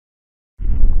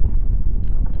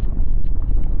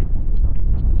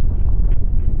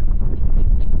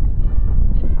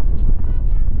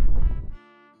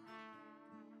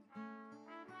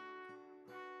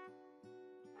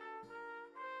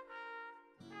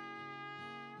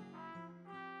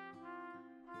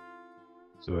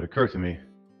So it occurred to me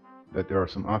that there are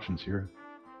some options here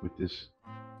with this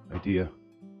idea,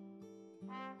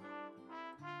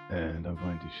 and I'm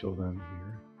going to show them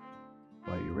here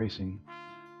by erasing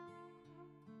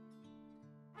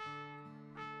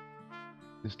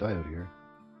this diode here.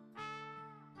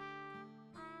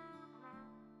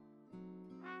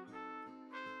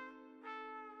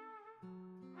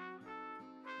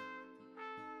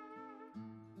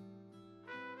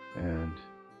 And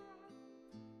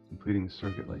completing the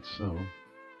circuit like so. Let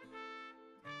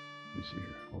me see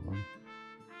here, hold on.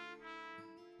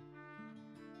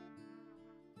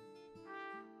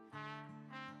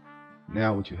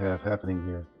 Now what you have happening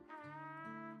here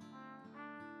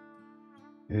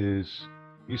is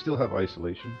you still have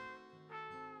isolation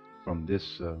from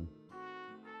this,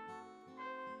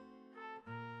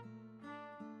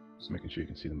 just making sure you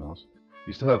can see the mouse.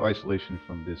 You still have isolation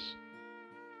from this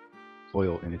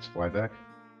coil in its flyback,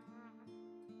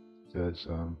 because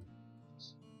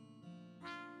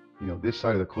you know, this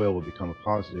side of the coil will become a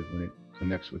positive when it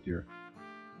connects with your,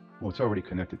 well, it's already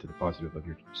connected to the positive of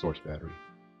your source battery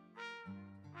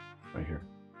right here.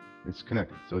 It's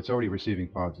connected, so it's already receiving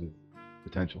positive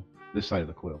potential, this side of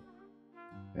the coil,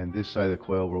 and this side of the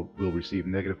coil will receive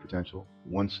negative potential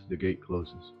once the gate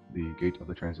closes, the gate of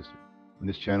the transistor. When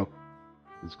this channel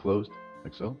is closed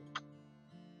like so,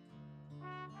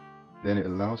 then it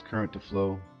allows current to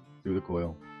flow through the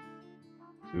coil,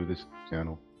 through this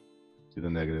channel, to the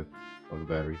negative of the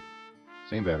battery,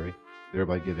 same battery,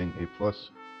 thereby giving a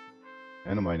plus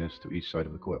and a minus to each side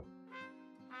of the coil,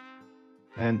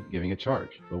 and giving a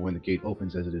charge. But when the gate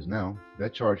opens as it is now,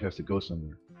 that charge has to go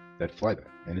somewhere, that flyback,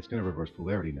 and it's going to reverse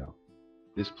polarity now.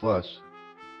 This plus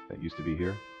that used to be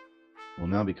here will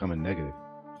now become a negative.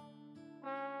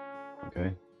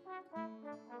 Okay?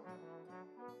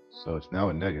 So it's now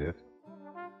a negative.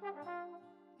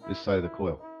 This side of the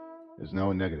coil is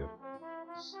now a negative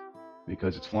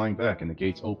because it's flying back and the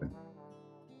gate's open.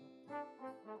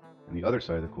 And the other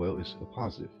side of the coil is a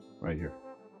positive right here.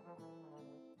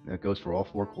 And that goes for all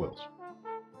four coils.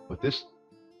 But this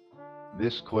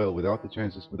coil without the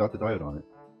diode on it,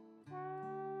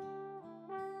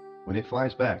 when it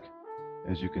flies back,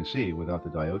 as you can see without the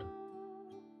diode,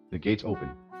 the gate's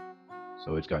open.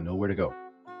 So it's got nowhere to go.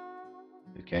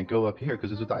 It can't go up here because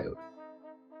there's a diode.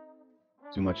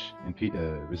 Too much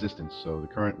resistance, so the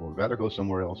current will rather go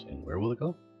somewhere else. And where will it go?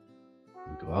 It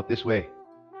will go out this way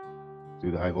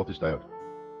through the high voltage diode.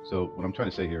 So what I'm trying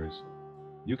to say here is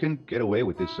you can get away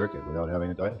with this circuit without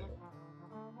having a diode,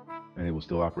 and it will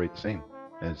still operate the same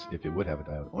as if it would have a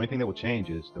diode. The only thing that will change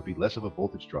is there'll be less of a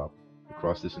voltage drop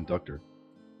across this inductor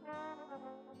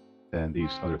than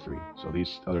these other three. So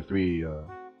these other three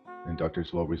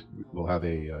inductors will have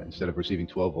a instead of receiving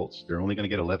 12 volts, they're only going to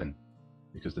get 11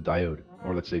 because the diode,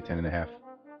 or let's say 10.5,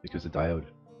 because the diode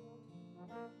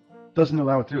doesn't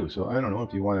allow it through. So I don't know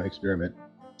if you want to experiment,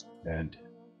 and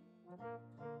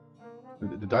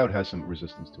the diode has some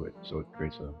resistance to it, so it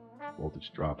creates a voltage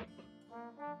drop.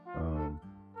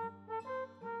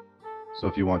 So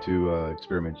if you want to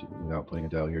experiment without putting a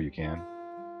diode here, you can.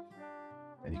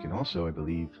 And you can also, I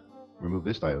believe, remove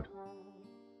this diode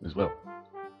as well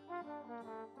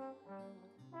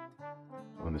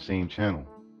on the same channel.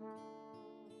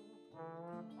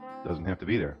 Doesn't have to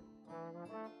be there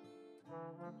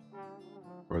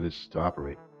for this to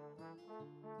operate.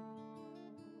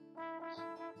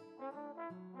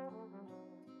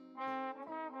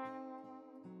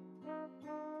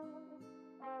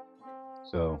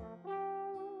 So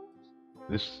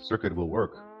this circuit will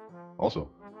work also,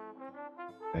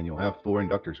 and you'll have four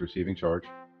inductors receiving charge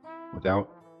without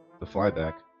the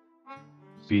flyback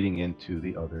feeding into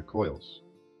the other coils.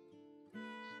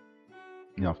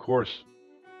 Now, of course,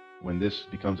 when this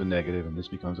becomes a negative and this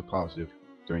becomes a positive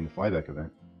during the flyback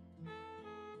event,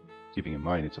 keeping in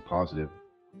mind it's a positive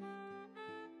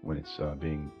when it's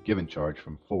being given charge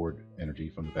from forward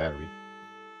energy from the battery,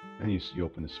 and you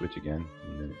open the switch again,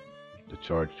 and then the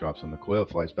charge drops on the coil,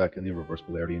 flies back in the reverse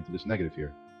polarity into this negative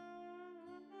here.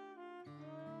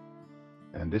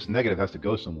 And this negative has to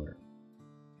go somewhere.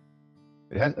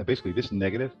 It has basically, this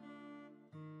negative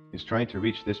is trying to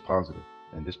reach this positive,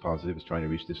 and this positive is trying to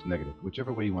reach this negative,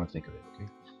 whichever way you want to think of it. Okay.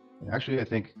 And actually, I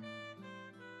think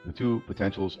the two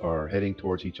potentials are heading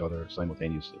towards each other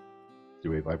simultaneously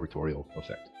through a vibratorial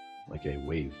effect, like a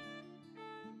wave.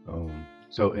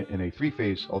 So in a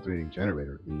three-phase alternating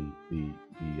generator, the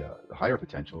higher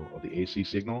potential of the AC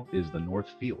signal is the north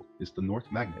field. It's the north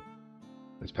magnet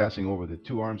that's passing over the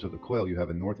two arms of the coil. You have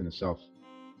a north and a south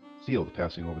field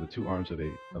passing over the two arms of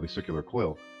a circular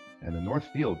coil, and the north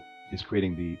field is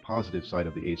creating the positive side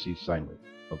of the AC sine wave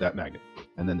of that magnet.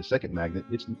 And then the second magnet,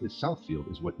 its south field,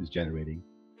 is what is generating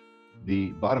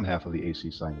the bottom half of the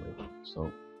AC sine wave.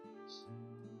 So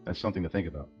that's something to think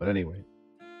about. But anyway,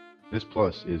 this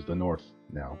plus is the north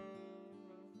now.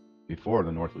 Before,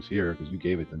 the north was here because you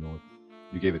gave it the north.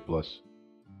 You gave it plus.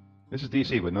 This is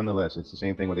DC, but nonetheless, it's the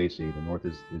same thing with AC. The north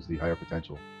is the higher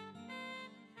potential.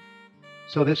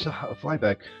 So this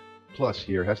flyback plus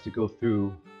here has to go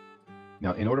through.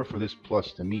 Now, in order for this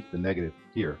plus to meet the negative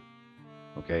here,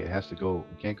 okay, it has to go,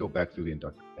 it can't go back through the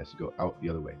inductor. It has to go out the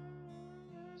other way.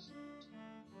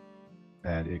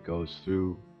 And it goes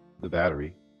through the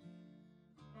battery,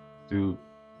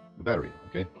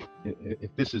 okay?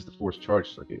 If this is the forced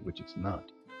charge circuit, which it's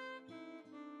not,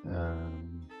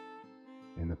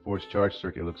 and the forced charge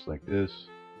circuit looks like this.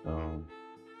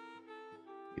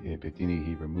 Bedini,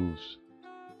 he removes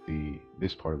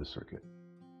this part of the circuit.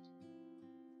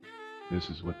 This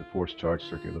is what the forced charge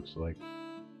circuit looks like.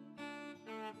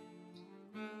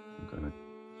 I'm gonna,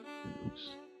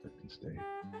 oops, that can stay.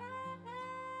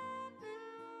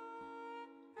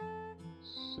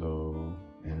 So,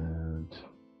 and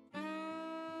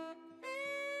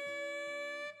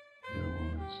there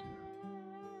was,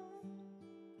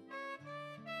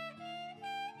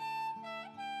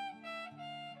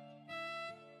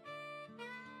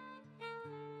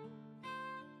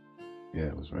 yeah,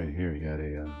 it was right here. You had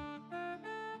a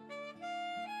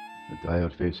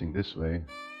diode facing this way.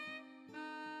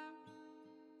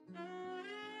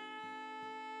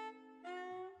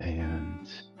 And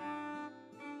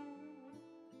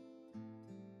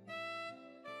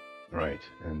right,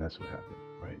 and that's what happened.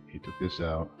 Right, he took this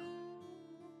out.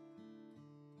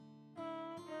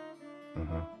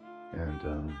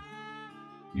 And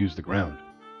used the ground,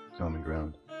 common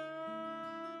ground.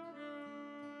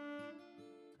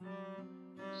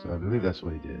 So I believe that's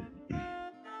what he did.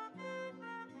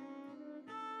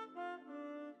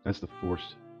 That's the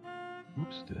forced.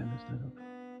 Oops, did I mess that up?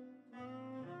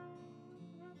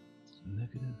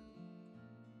 Negative.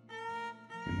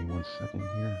 Give me 1 second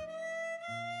here.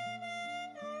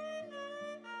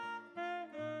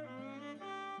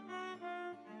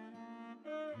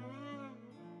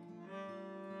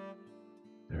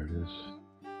 There it is.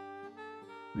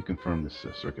 Let me confirm this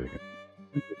circuit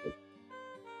again.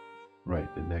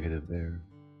 Right, the negative there.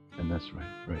 And that's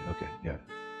right. Right, okay, yeah.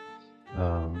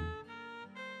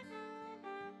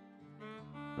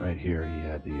 Right here he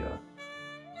had the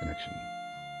connection.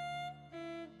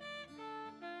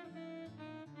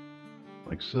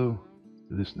 Like so,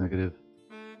 to this negative.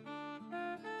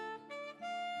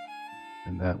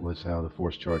 And that was how the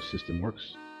forced charge system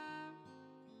works.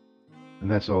 And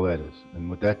that's all that is. And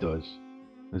what that does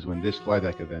is when this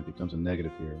flyback event becomes a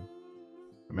negative here,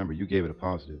 remember you gave it a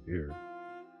positive here,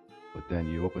 but then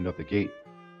you opened up the gate,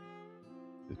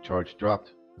 the charge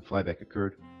dropped, the flyback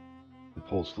occurred, the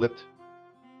poles flipped,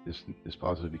 this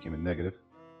positive became a negative,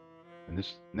 and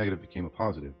this negative became a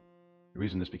positive. The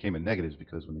reason this became a negative is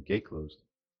because when the gate closed,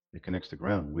 it connects to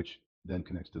ground, which then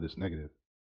connects to this negative.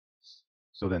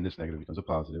 So then this negative becomes a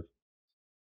positive.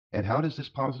 And how does this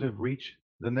positive reach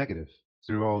the negative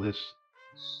through all this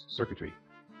circuitry?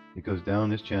 It goes down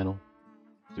this channel,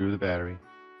 through the battery,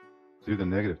 through the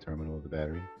negative terminal of the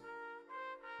battery.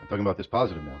 I'm talking about this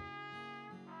positive now.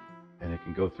 And it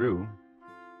can go through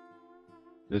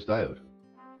this diode.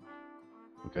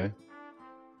 Okay?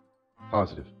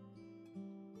 Positive.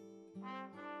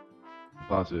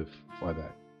 Positive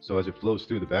flyback. So as it flows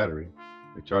through the battery,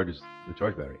 it charges the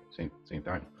charge battery same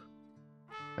time.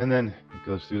 And then it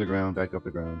goes through the ground, back up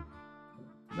the ground.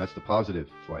 And that's the positive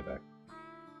flyback.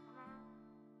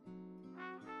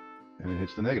 And it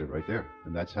hits the negative right there.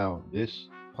 And that's how this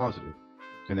positive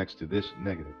connects to this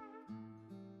negative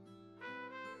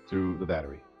through the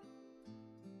battery.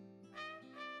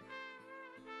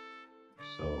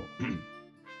 So,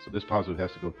 so this positive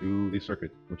has to go through the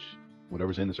circuit, which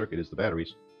whatever's in the circuit is the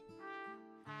batteries.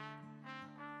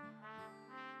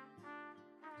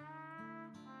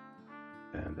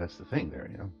 And that's the thing there,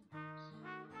 you know.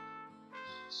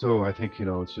 So I think, you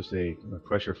know, it's just a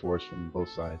pressure force from both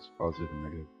sides, positive and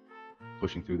negative,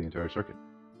 pushing through the entire circuit.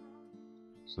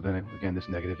 So then again, this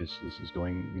negative is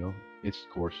going, you know, its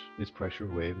course, its pressure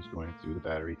wave is going through the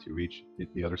battery to reach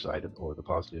the other side, or the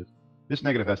positive. This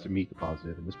negative has to meet the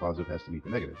positive, and this positive has to meet the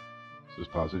negative. So this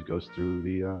positive goes through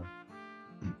the,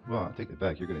 well, I'll take it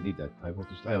back. You're going to need that high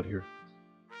voltage diode here,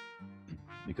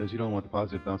 because you don't want the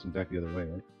positive bouncing back the other way,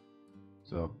 right?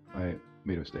 So I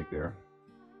made a mistake there.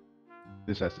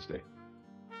 This has to stay.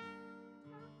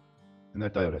 And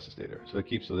that diode has to stay there. So it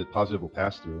keeps, so that positive will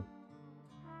pass through.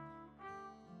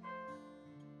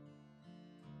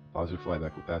 Positive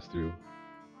flyback will pass through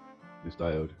this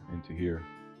diode into here,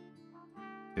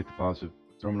 hit the positive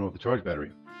terminal of the charge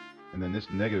battery, and then this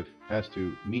negative has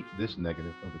to meet this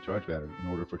negative of the charge battery in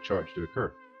order for charge to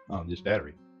occur on this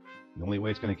battery. The only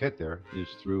way it's going to get there is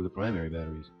through the primary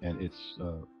batteries and its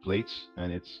plates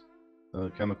and its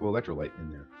chemical electrolyte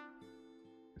in there.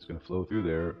 It's going to flow through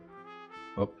there,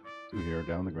 up to here,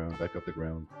 down the ground, back up the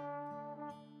ground,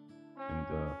 and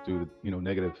through the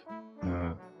negative.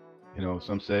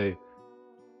 Some say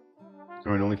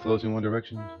current only flows in one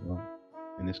direction. Well,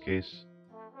 in this case,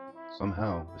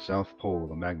 somehow the south pole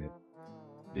of a magnet,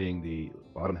 being the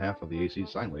bottom half of the AC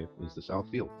sine wave, is the south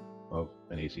field of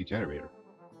an AC generator.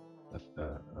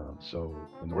 So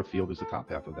the north field is the top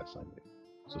half of that sine wave.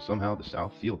 So somehow the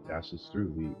south field passes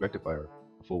through the rectifier,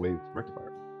 a full wave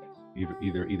rectifier.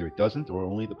 Either it doesn't, or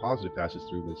only the positive passes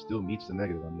through, but it still meets the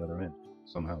negative on the other end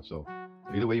somehow. So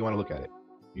either way you want to look at it,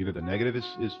 either the negative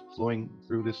is flowing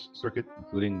through this circuit,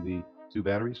 including the two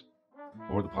batteries,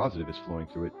 or the positive is flowing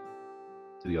through it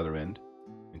to the other end,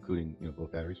 including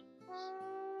both batteries,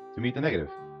 to meet the negative.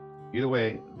 Either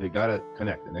way, they gotta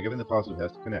connect. The negative and the positive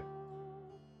has to connect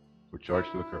for charge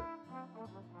to occur.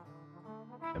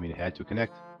 I mean, it had to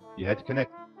connect. You had to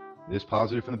connect this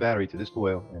positive from the battery to this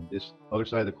coil, and this other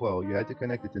side of the coil, you had to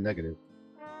connect it to negative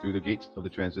through the gates of the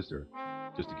transistor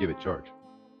just to give it charge.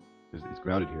 It's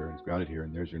grounded here, and it's grounded here,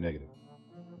 and there's your negative.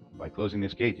 By closing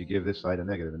this gate, you give this side a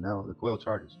negative, and now the coil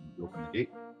charges. You open the gate,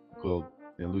 the coil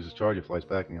loses charge, it flies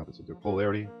back in the opposite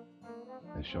polarity,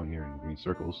 as shown here in the green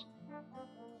circles.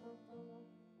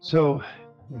 So,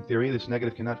 in theory, this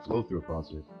negative cannot flow through a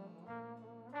positive,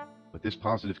 but this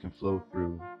positive can flow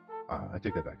through. I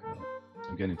take that back.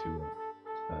 I'm getting into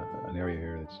an area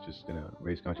here that's just going to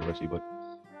raise controversy, but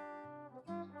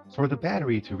for the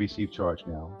battery to receive charge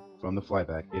now from the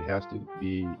flyback, it has to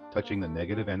be touching the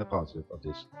negative and the positive of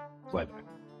this flyback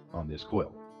on this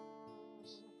coil.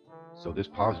 So this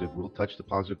positive will touch the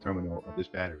positive terminal of this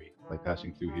battery by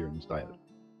passing through here in this diode.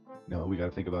 Now we got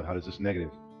to think about, how does this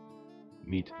negative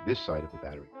meet this side of the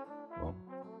battery? Well,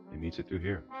 it meets it through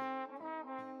here.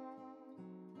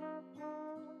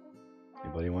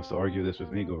 Anybody wants to argue this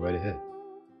with me, go right ahead.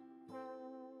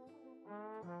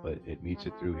 But it meets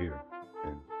it through here,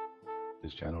 and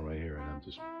this channel right here, and I'm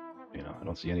just, I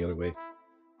don't see any other way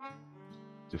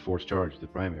to force charge the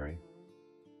primary,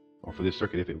 or for this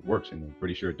circuit if it works, and I'm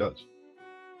pretty sure it does.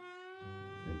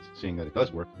 And seeing that it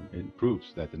does work, it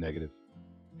proves that the negative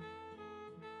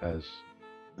has,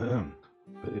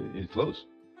 it flows.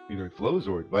 Either it flows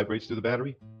or it vibrates through the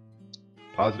battery.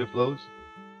 Positive flows,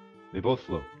 they both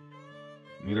flow.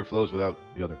 Neither flows without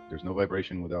the other. There's no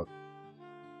vibration without.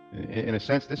 In a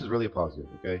sense, this is really a positive,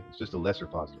 okay? It's just a lesser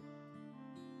positive.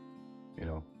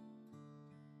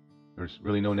 There's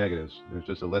really no negatives. There's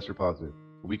just a lesser positive.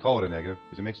 We call it a negative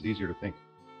because it makes it easier to think.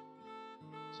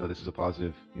 So this is a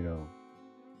positive,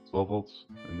 12 volts,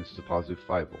 and this is a positive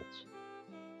 5 volts,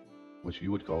 which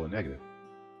you would call a negative.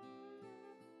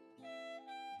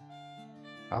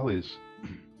 How is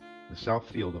the south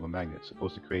field of a magnet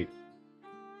supposed to create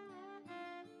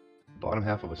the bottom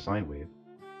half of a sine wave?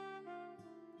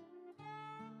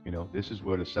 This is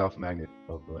where the south magnet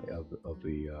of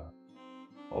the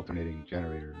alternating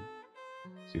generator.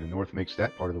 See, the north makes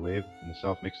that part of the wave, and the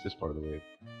south makes this part of the wave.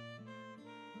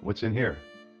 What's in here?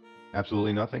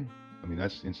 Absolutely nothing. I mean,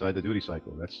 that's inside the duty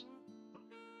cycle. That's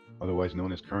otherwise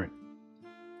known as current.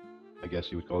 I guess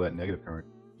you would call that negative current.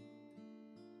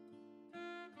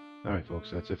 Alright folks,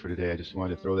 that's it for today. I just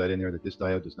wanted to throw that in there, that this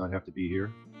diode does not have to be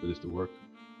here for this to work.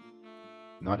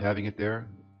 Not having it there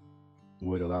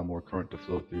would allow more current to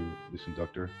flow through this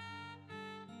inductor.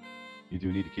 You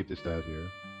do need to keep this diode here.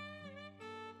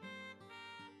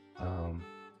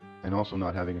 And also,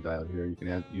 not having a diode here, you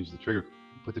can use the trigger,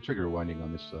 put the trigger winding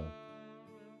on this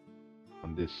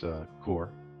core.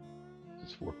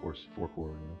 This 4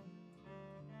 core.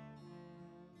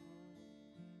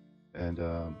 And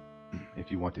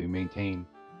if you want to maintain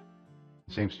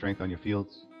the same strength on your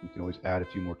fields, you can always add a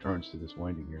few more turns to this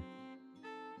winding here.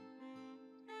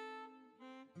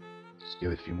 Just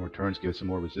give it a few more turns, give it some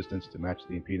more resistance to match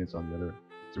the impedance on the other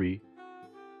 3.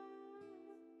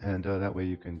 And that way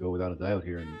you can go without a diode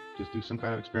here and just do some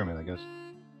kind of experiment, I guess.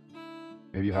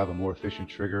 Maybe you have a more efficient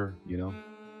trigger,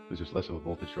 because there's less of a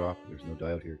voltage drop. There's no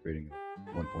diode here creating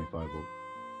a 1.5 volt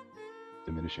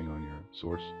diminishing on your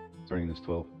source, turning this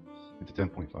 12 into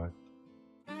 10.5. Alright,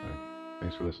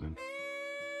 thanks for listening.